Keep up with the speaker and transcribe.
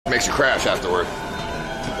makes you crash afterward.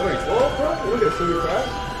 What are you, 12, bro? You don't get a sugar crash?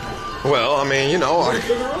 Well, I mean, you know,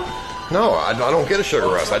 no, I don't get a sugar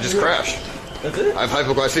rush. I just crash. That's it? I have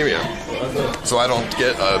hypoglycemia, so I don't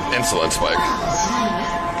get an insulin spike.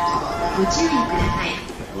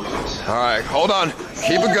 All right, hold on.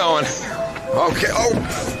 Keep it going. Okay.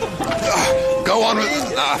 Oh, go on with.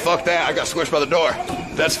 Fuck that. I got squished by the door.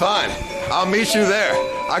 That's fine. I'll meet you there.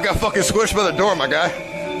 I got fucking squished by the door, my guy.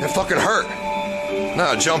 It fucking hurt.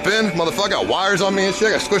 Nah, jump in, motherfucker. I got wires on me and shit.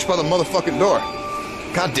 I got squished by the motherfucking door.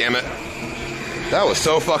 God damn it. That was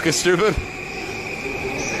so fucking stupid.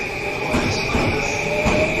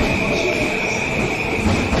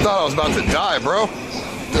 I thought I was about to die, bro.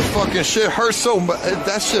 This fucking shit hurts so much.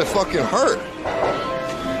 That shit fucking hurt.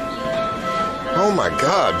 Oh my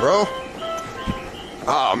god, bro.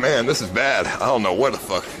 Oh man, this is bad. I don't know where the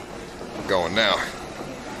fuck I'm going now.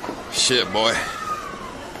 Shit, boy.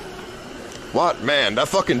 What, man? That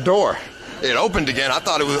fucking door. It opened again. I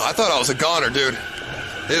thought I was a goner, dude.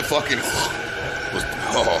 It fucking was.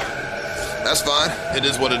 Oh, that's fine. It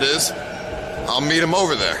is what it is. I'll meet him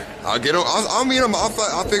over there. I'll meet him.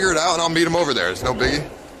 I'll figure it out, and I'll meet him over there. It's no biggie.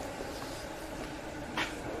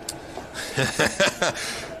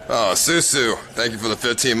 Oh, Susu, thank you for the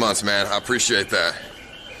 15 months, man. I appreciate that.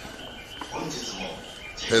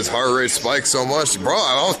 His heart rate spiked so much, bro.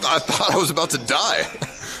 I thought I was about to die.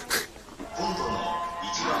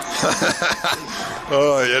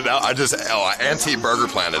 Oh yeah, now I anti-burger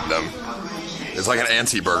planted them. It's like an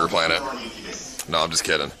anti-burger planet. No, I'm just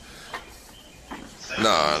kidding. No.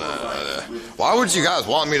 Why would you guys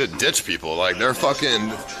want me to ditch people? Like,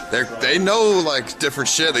 they know, like, different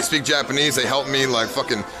shit. They speak Japanese. They help me, like,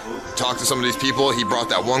 fucking talk to some of these people. He brought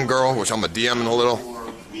that one girl, which I'm a DM in a little.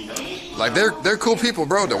 Like, they're cool people,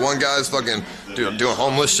 bro. That one guy's fucking doing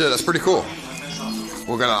homeless shit. That's pretty cool.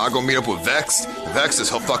 I'll go meet up with Vex. Vex is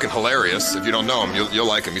fucking hilarious. If you don't know him, you'll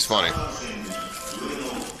like him. He's funny.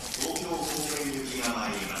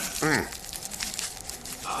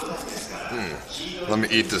 Let me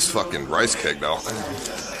eat this fucking rice cake, though.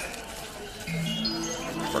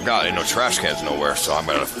 Forgot, ain't no trash cans nowhere, so I'm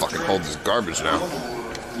gonna fucking hold this garbage now.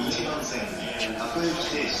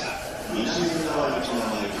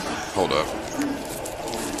 Hold up.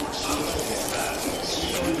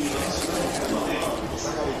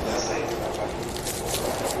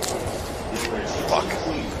 Fuck.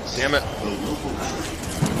 Damn it.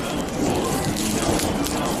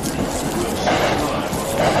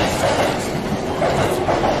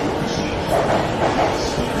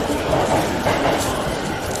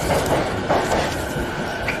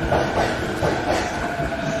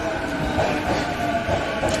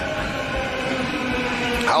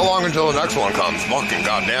 How long until the next one comes? Fucking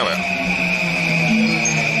goddamn it.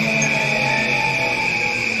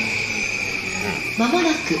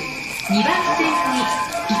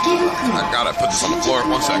 I gotta put this on the floor.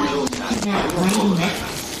 1 second.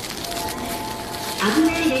危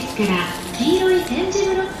ないですから黄色い点字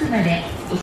ブロックまで